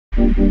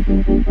Hey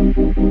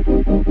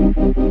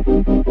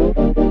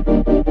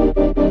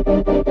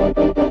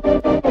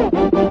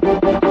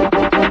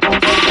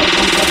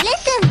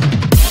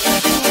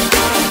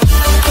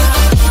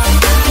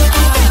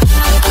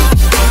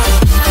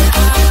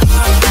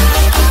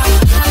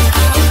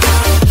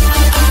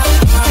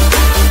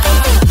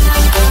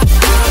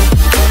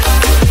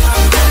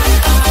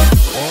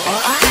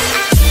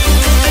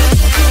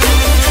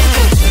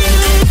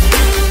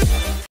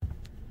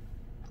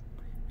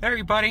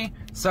everybody,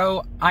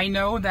 so I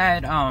know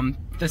that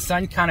the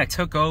sun kind of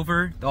took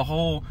over the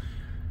whole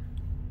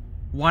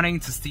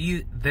wanting to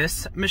see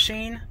this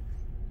machine,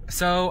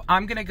 so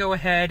I'm gonna go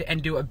ahead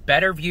and do a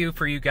better view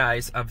for you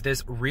guys of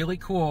this really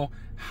cool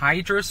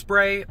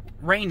Hydrospray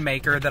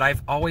Rainmaker that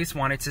I've always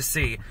wanted to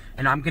see,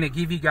 and I'm gonna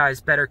give you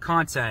guys better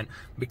content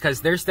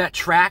because there's that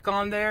track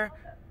on there.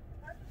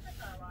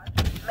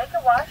 Make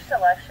a wash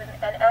selection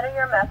and enter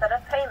your method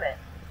of payment.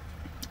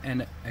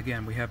 And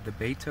again, we have the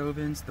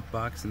Beethovens, the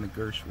Bucks, and the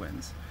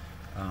Gershwins.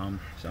 So I'm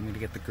going to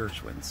get the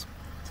Gershwins.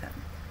 10.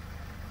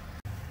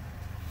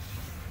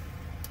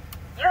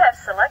 You have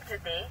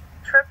selected the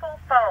triple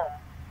foam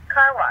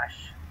car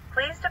wash.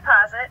 Please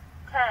deposit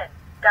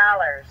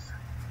 $10.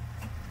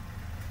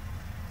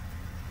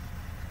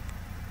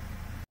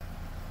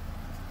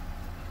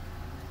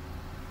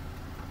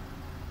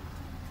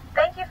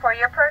 Thank you for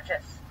your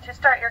purchase. To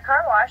start your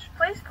car wash,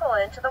 please pull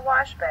into the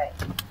wash bay.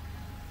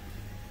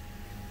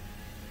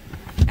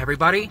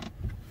 Everybody,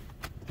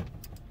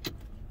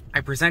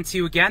 I present to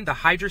you again the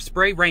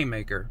Hydrospray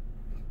Rainmaker.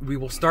 We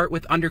will start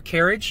with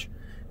undercarriage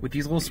with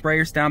these little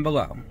sprayers down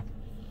below.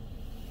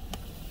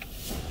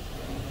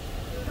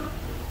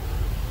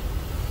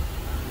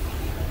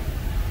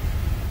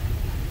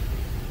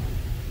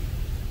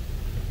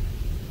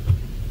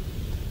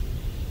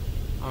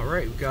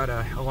 Alright, we've got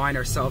to align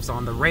ourselves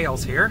on the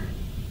rails here.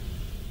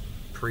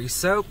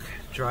 Pre-soak,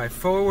 drive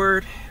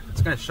forward.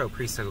 It's going to show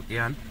pre-soak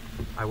again.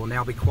 I will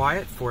now be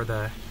quiet for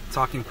the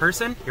talking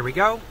person. Here we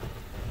go.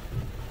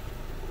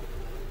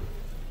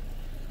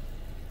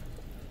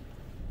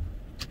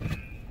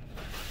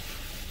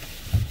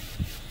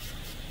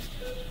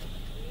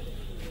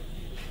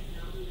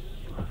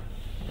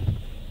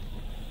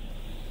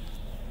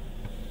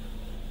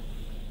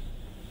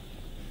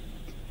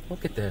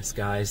 Look at this,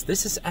 guys.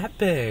 This is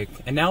epic.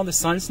 And now the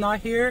sun's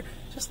not here.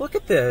 Just look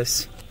at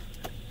this.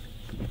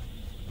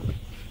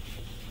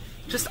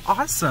 Just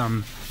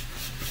awesome.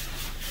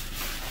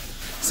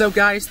 So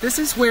guys, this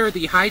is where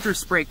the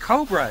Hydrospray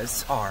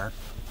Cobras are.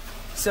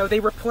 So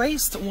they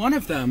replaced one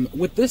of them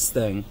with this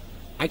thing.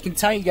 I can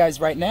tell you guys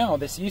right now,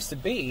 this used to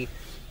be,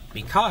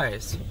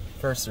 because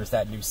first there's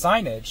that new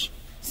signage,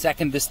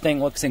 second this thing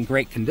looks in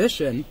great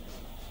condition,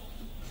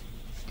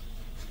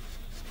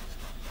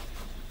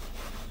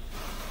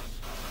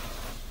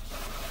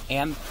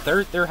 and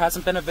third there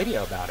hasn't been a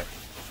video about it.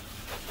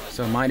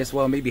 So might as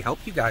well maybe help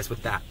you guys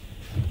with that.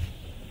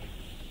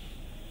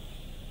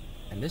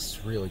 And this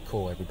is really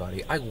cool,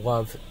 everybody. I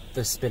love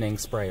the spinning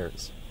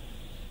sprayers.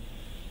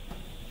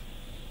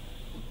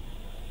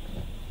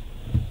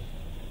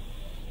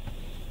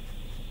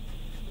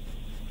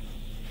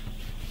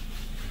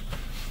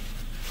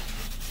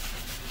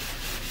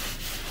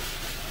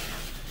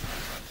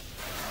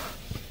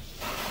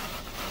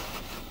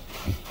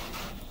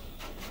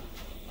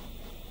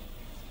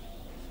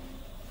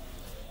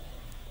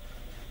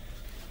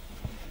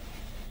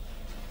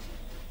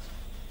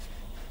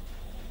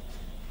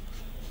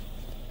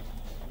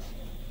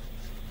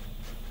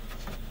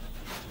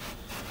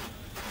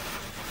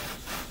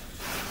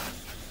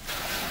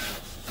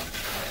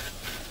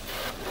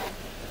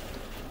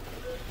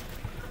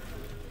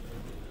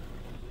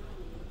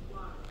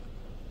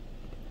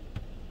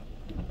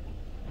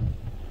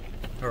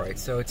 Alright,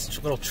 so it's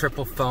a little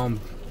triple foam,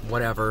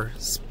 whatever,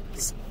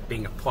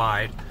 being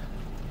applied.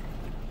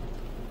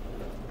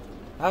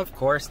 Of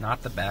course,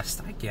 not the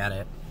best. I get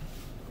it.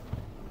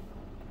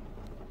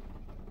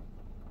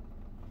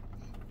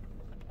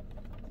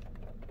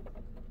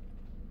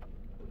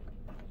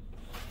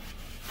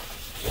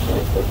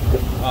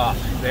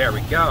 Oh, there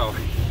we go.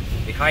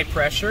 The high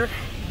pressure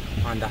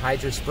on the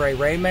Hydrospray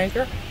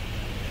Rainmaker.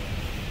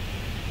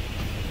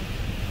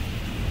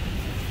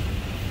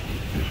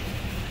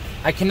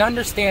 I can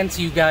understand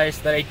to you guys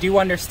that I do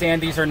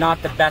understand these are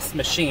not the best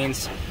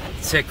machines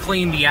to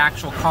clean the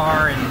actual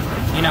car in,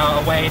 you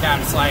know, a way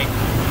that's like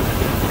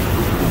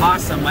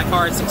awesome. My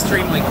car is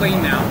extremely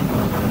clean now.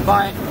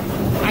 But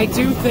I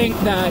do think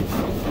that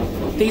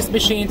these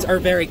machines are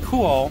very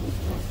cool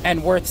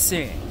and worth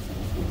seeing.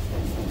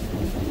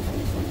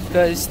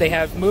 Because they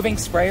have moving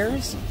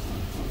sprayers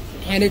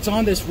and it's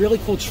on this really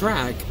cool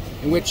track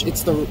in which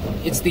it's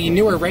the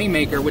newer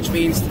Rainmaker, which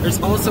means there's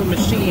also a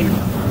machine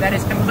that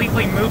is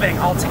completely moving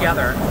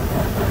altogether.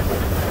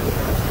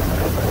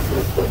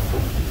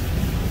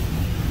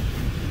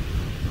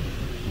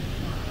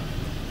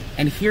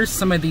 And here's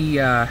some of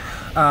the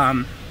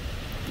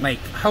like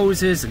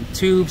hoses and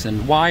tubes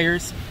and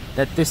wires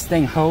that this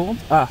thing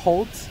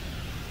holds.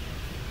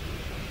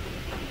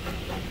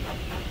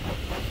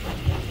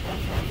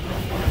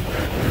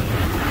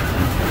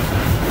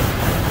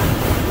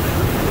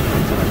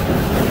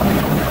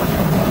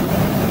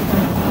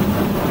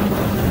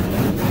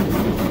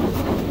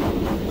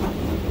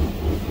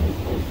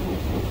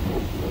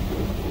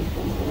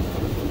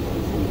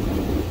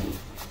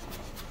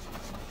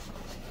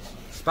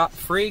 spot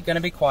free.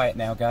 Gonna be quiet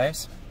now,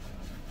 guys.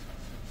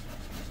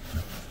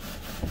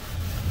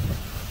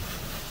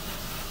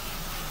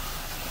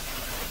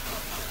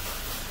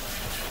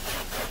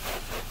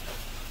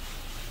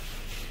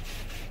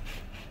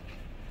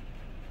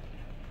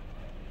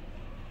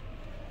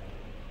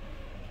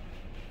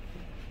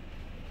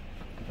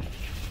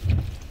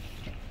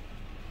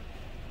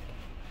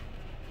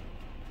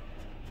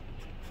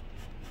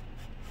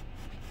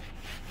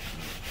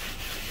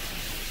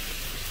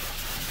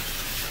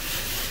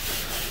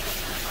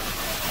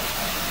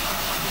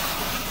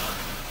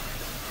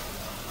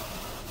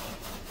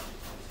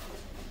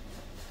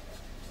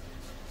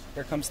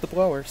 Here comes the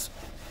blowers.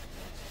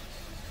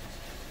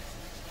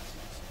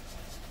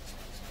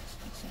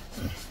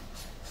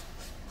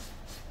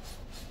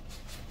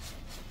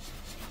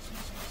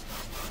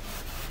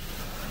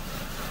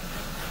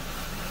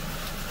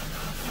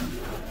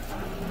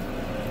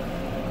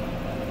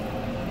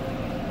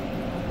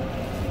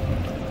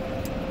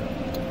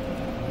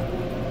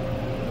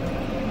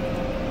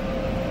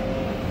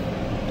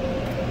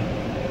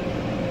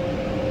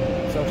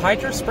 So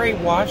Hydrospray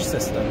wash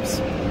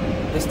systems.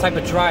 This type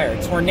of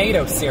dryer,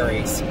 Tornado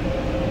series.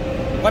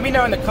 Let me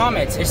know in the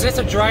comments, is this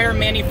a dryer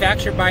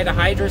manufactured by the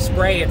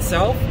Hydrospray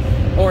itself,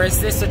 or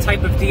is this a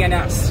type of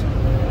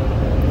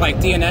DNS? Like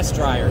DNS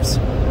dryers.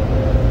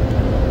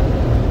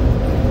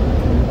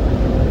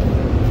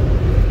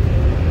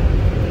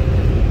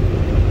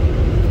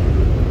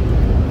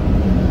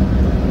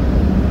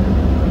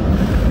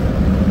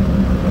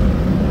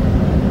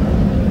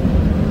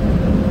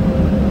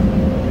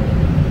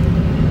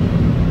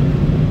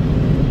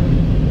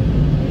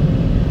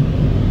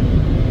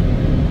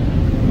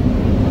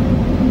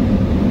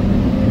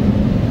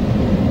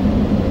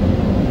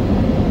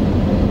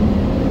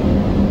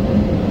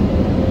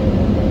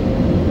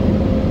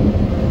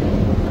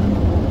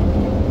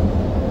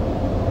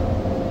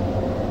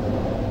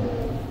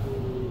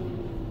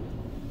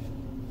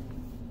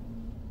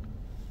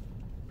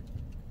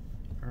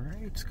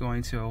 Alright,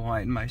 going to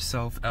align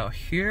myself out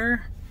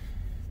here.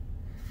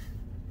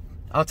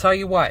 I'll tell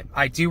you what,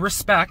 I do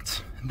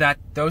respect that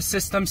those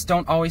systems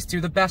don't always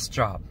do the best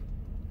job.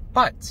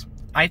 But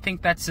I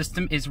think that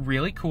system is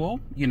really cool,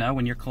 you know,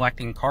 when you're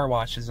collecting car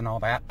washes and all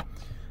that.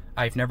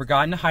 I've never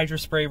gotten a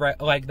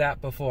Hydrospray like that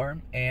before,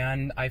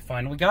 and I've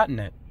finally gotten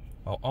it.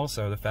 Well,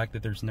 also, the fact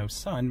that there's no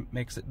sun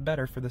makes it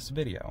better for this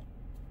video.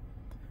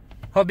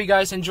 Hope you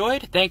guys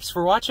enjoyed. Thanks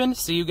for watching.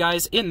 See you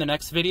guys in the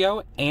next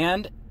video,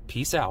 and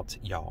peace out,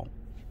 y'all.